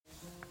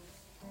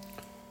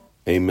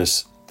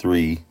Amos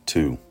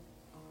 3:2.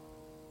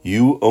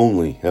 You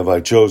only have I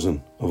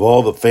chosen of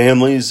all the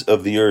families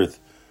of the earth.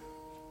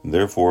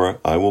 Therefore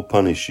I will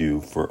punish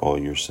you for all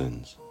your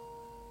sins.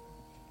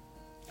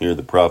 Here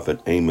the prophet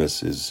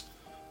Amos is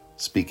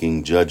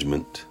speaking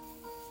judgment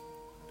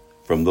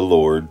from the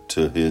Lord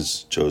to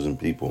his chosen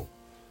people.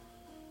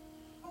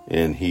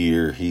 And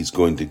here he's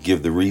going to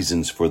give the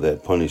reasons for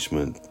that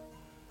punishment.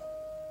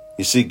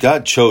 You see,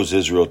 God chose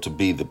Israel to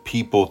be the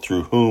people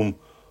through whom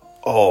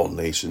all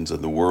nations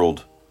of the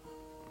world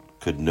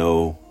could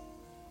know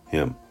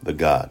him, the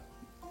God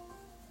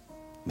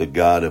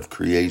of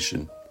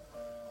creation.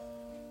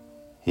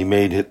 He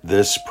made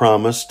this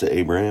promise to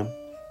Abraham,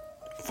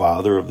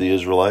 father of the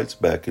Israelites,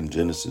 back in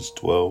Genesis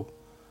 12.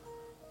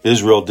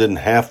 Israel didn't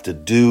have to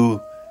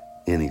do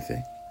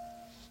anything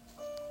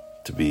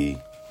to be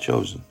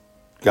chosen.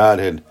 God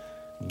had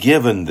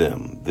given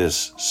them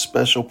this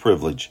special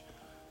privilege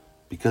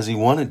because he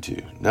wanted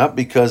to, not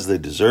because they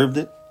deserved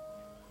it,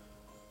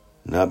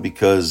 not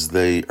because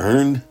they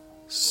earned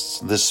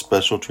this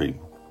special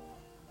treatment,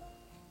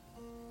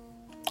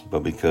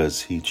 but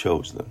because he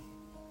chose them.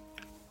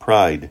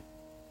 Pride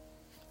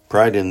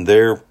in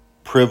their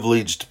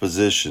privileged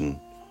position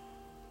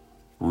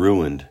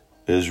ruined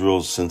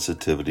Israel's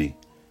sensitivity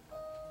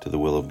to the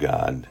will of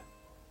God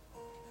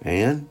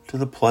and to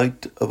the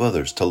plight of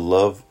others, to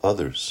love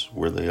others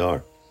where they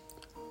are.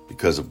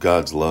 Because of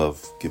God's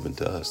love given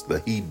to us,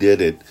 that he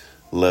did it,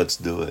 let's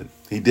do it.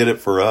 He did it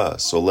for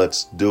us, so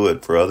let's do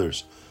it for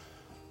others.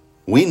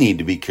 We need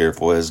to be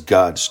careful as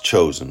God's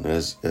chosen,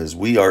 as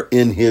we are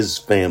in his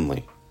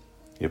family.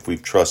 If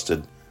we've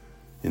trusted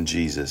in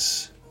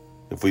Jesus,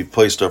 if we've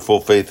placed our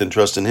full faith and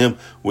trust in him,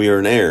 we are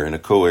an heir and a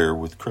co-heir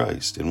with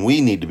Christ. And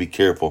we need to be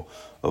careful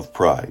of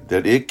pride,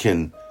 that it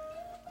can,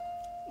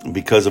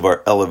 because of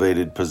our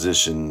elevated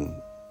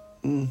position,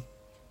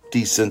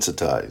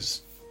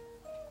 desensitize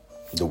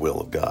the will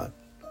of God.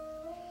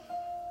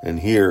 And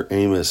here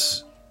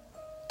Amos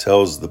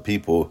tells the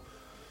people,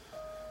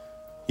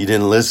 you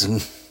didn't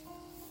listen,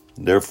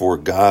 therefore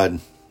God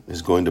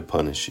is going to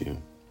punish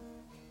you.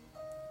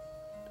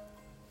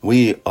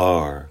 We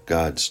are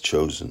God's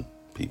chosen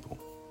people.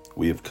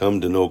 We have come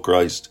to know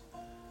Christ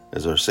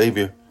as our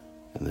Savior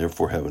and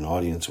therefore have an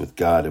audience with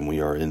God, and we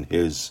are in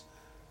his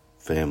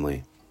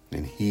family.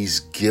 And he's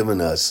given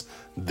us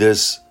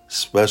this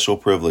special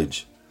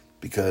privilege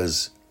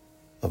because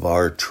of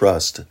our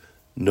trust.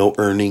 No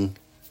earning,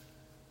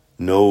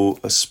 no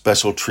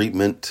special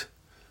treatment.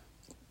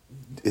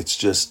 It's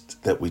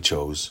just that we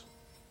chose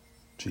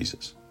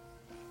Jesus.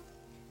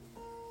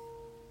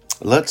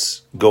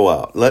 Let's go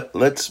out.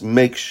 Let's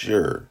make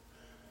sure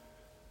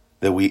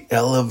that we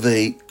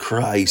elevate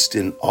Christ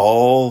in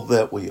all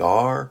that we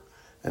are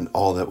and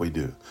all that we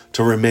do,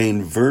 to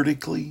remain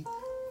vertically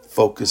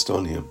focused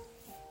on him.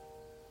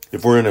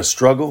 If we're in a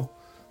struggle,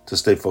 to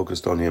stay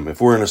focused on him.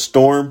 If we're in a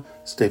storm,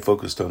 stay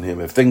focused on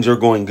him. If things are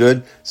going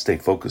good, stay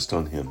focused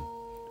on him.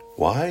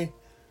 Why?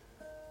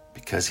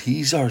 Because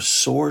he's our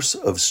source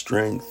of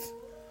strength,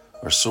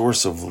 our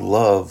source of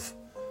love,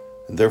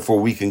 and therefore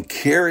we can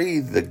carry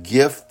the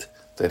gift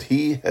that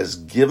he has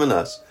given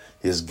us,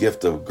 his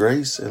gift of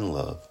grace and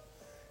love,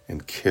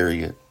 and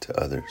carry it to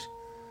others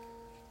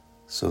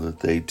so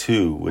that they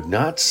too would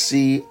not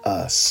see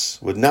us,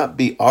 would not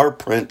be our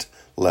print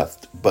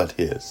left, but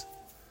his.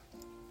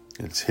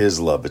 It's his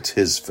love, it's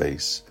his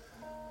face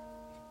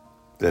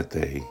that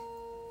they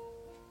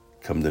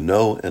come to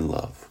know and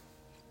love.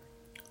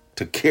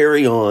 To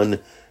carry on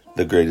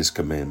the greatest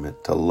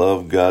commandment, to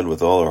love God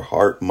with all our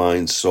heart,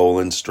 mind, soul,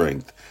 and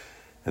strength.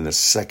 And the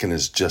second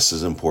is just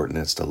as important,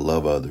 that's to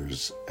love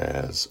others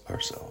as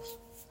ourselves.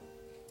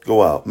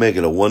 Go out, make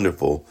it a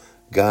wonderful,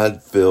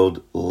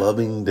 God-filled,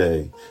 loving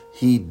day.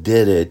 He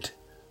did it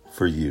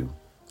for you.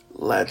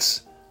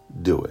 Let's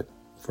do it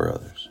for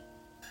others.